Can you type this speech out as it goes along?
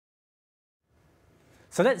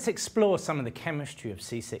So let's explore some of the chemistry of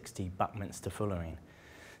C60 Buckminsterfullerene.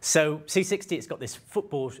 So C60, it's got this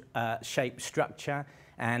football-shaped structure,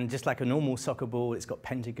 and just like a normal soccer ball, it's got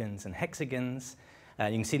pentagons and hexagons. You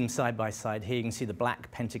can see them side by side here. You can see the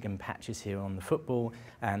black pentagon patches here on the football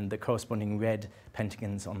and the corresponding red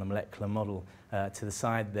pentagons on the molecular model to the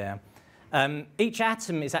side there. Each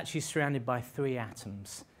atom is actually surrounded by 3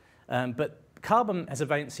 atoms, but carbon has a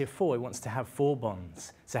valency of 4. It wants to have 4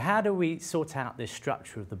 bonds. So how do we sort out this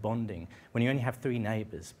structure of the bonding when you only have 3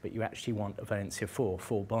 neighbours, but you actually want a valency of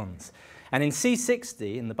 4 bonds? And in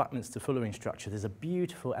C60, in the Buckminsterfullerene structure, there's a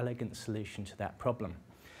beautiful, elegant solution to that problem.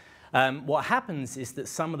 What happens is that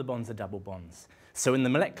some of the bonds are double bonds. So in the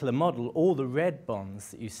molecular model, all the red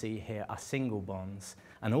bonds that you see here are single bonds,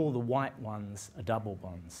 and all the white ones are double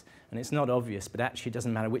bonds. And it's not obvious, but actually it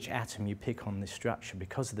doesn't matter which atom you pick on this structure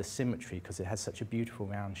because of the symmetry, because it has such a beautiful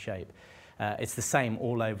round shape. It's the same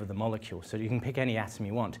all over the molecule, so you can pick any atom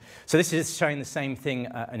you want. So this is showing the same thing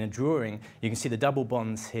in a drawing. You can see the double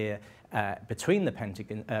bonds here between the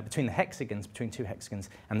hexagons, between 2 hexagons,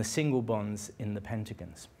 and the single bonds in the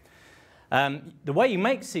pentagons. The way you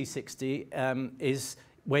make C60 is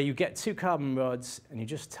where you get 2 carbon rods and you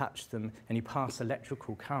just touch them and you pass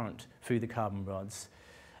electrical current through the carbon rods.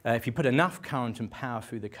 If you put enough current and power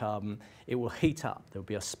through the carbon, it will heat up. There will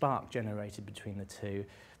be a spark generated between the 2.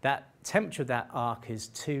 That temperature of that arc is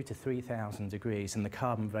 2,000 to 3,000 degrees, and the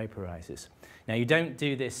carbon vaporizes. Now, you don't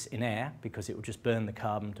do this in air because it will just burn the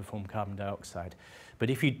carbon to form carbon dioxide. But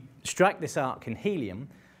if you strike this arc in helium,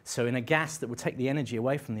 so in a gas that will take the energy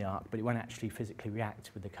away from the arc, but it won't actually physically react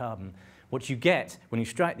with the carbon, what you get when you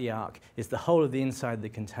strike the arc is the whole of the inside of the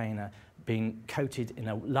container being coated in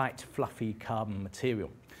a light, fluffy carbon material.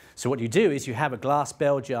 So what you do is you have a glass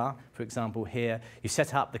bell jar, for example here, you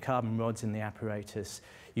set up the carbon rods in the apparatus.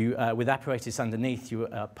 With apparatus underneath, you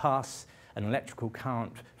pass an electrical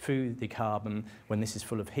current through the carbon when this is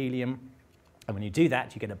full of helium. And when you do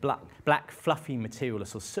that, you get a black fluffy material, a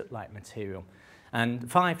sort of soot-like material. And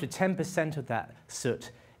 5 to 10% of that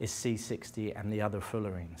soot is C60 and the other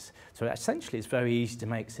fullerenes. So essentially, it's very easy to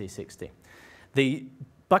make C60. The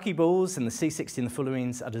buckyballs and the C60 and the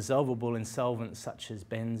fullerenes are dissolvable in solvents such as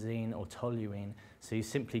benzene or toluene. So you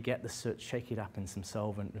simply get the soot, shake it up in some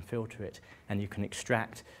solvent and filter it, and you can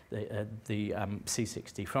extract the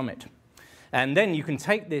C60 from it. And then you can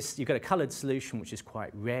take this, you've got a coloured solution which is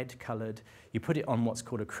quite red coloured. You put it on what's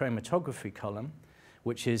called a chromatography column,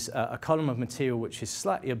 which is a column of material which is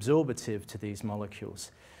slightly absorbative to these molecules.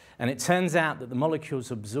 And it turns out that the molecules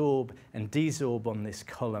absorb and desorb on this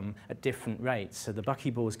column at different rates. So the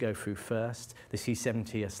buckyballs go through first, the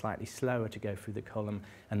C70 are slightly slower to go through the column,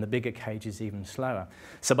 and the bigger cage is even slower.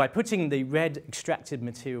 So by putting the red extracted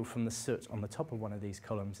material from the soot on the top of one of these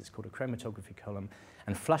columns, it's called a chromatography column,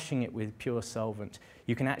 and flushing it with pure solvent,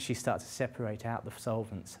 you can actually start to separate out the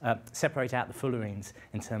solvents, separate out the fullerenes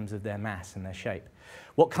in terms of their mass and their shape.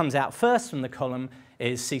 What comes out first from the column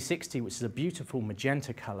is C60, which is a beautiful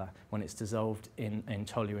magenta colour when it's dissolved in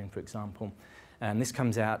toluene, for example. And this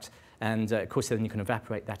comes out, and of course then you can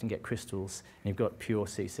evaporate that and get crystals, and you've got pure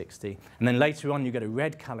C60. And then later on you get a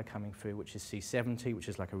red colour coming through, which is C70, which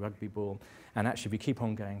is like a rugby ball. And actually, if you keep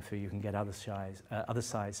on going through, you can get other size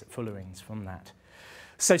fullerenes from that.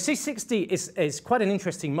 So C60 is quite an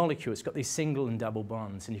interesting molecule. It's got these single and double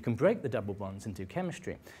bonds, and you can break the double bonds and do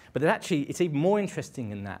chemistry. But actually, it's even more interesting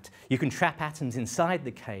than that. You can trap atoms inside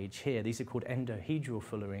the cage here. These are called endohedral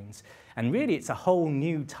fullerenes. And really, it's a whole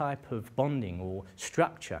new type of bonding or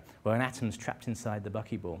structure where an atom's trapped inside the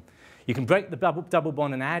buckyball. You can break the double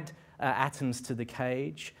bond and add atoms to the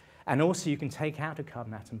cage. And also, you can take out a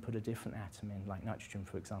carbon atom, put a different atom in, like nitrogen,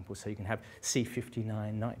 for example, so you can have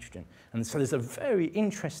C59 nitrogen. And so there's a very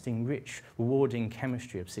interesting, rich, rewarding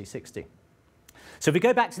chemistry of C60. So if we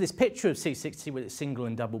go back to this picture of C60 with its single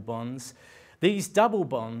and double bonds, these double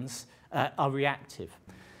bonds are reactive.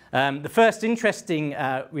 The first interesting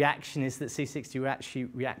reaction is that C60 will actually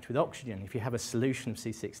react with oxygen. If you have a solution of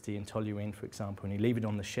C60 in toluene, for example, and you leave it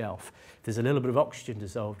on the shelf, if there's a little bit of oxygen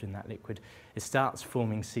dissolved in that liquid, it starts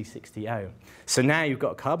forming C60O. So now you've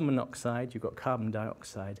got carbon monoxide, you've got carbon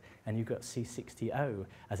dioxide, and you've got C60O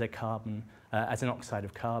as an oxide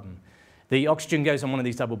of carbon. The oxygen goes on one of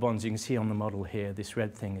these double bonds. You can see on the model here, this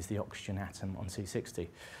red thing is the oxygen atom on C60.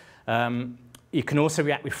 You can also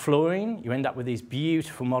react with fluorine. You end up with these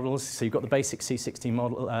beautiful models. So you've got the basic C60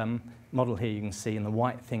 model here you can see, and the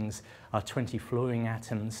white things are 20 fluorine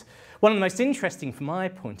atoms. One of the most interesting from my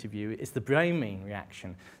point of view is the bromine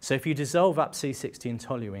reaction. So if you dissolve up C60 in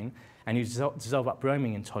toluene, and you dissolve up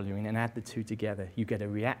bromine in toluene and add the 2 together, you get a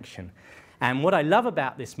reaction. And what I love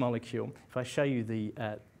about this molecule, if I show you the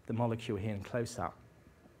molecule here in close-up,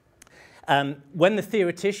 When the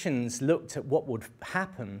theoreticians looked at what would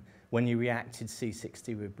happen when you reacted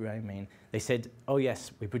C60 with bromine, they said, oh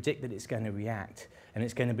yes, we predict that it's going to react and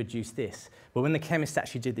it's going to produce this. But when the chemists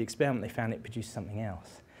actually did the experiment, they found it produced something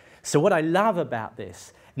else. So what I love about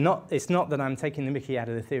this, it's not that I'm taking the mickey out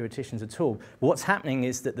of the theoreticians at all. But what's happening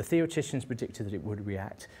is that the theoreticians predicted that it would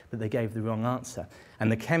react, but they gave the wrong answer.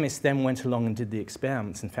 And the chemists then went along and did the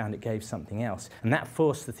experiments and found it gave something else. And that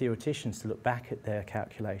forced the theoreticians to look back at their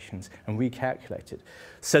calculations and recalculate it.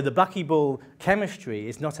 So the buckyball chemistry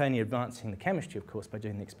is not only advancing the chemistry, of course, by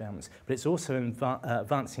doing the experiments, but it's also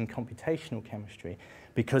advancing computational chemistry,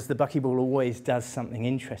 because the buckyball always does something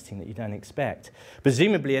interesting that you don't expect.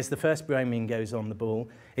 Presumably, as the first bromine goes on the ball,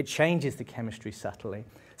 it changes the chemistry subtly,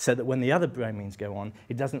 so that when the other bromines go on,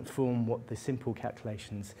 it doesn't form what the simple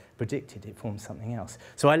calculations predicted, it forms something else.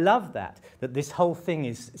 So I love that this whole thing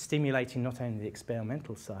is stimulating not only the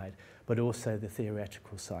experimental side, but also the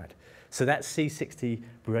theoretical side. So that's C60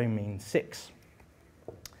 bromine 6.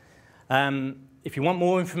 If you want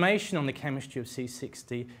more information on the chemistry of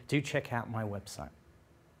C60, do check out my website.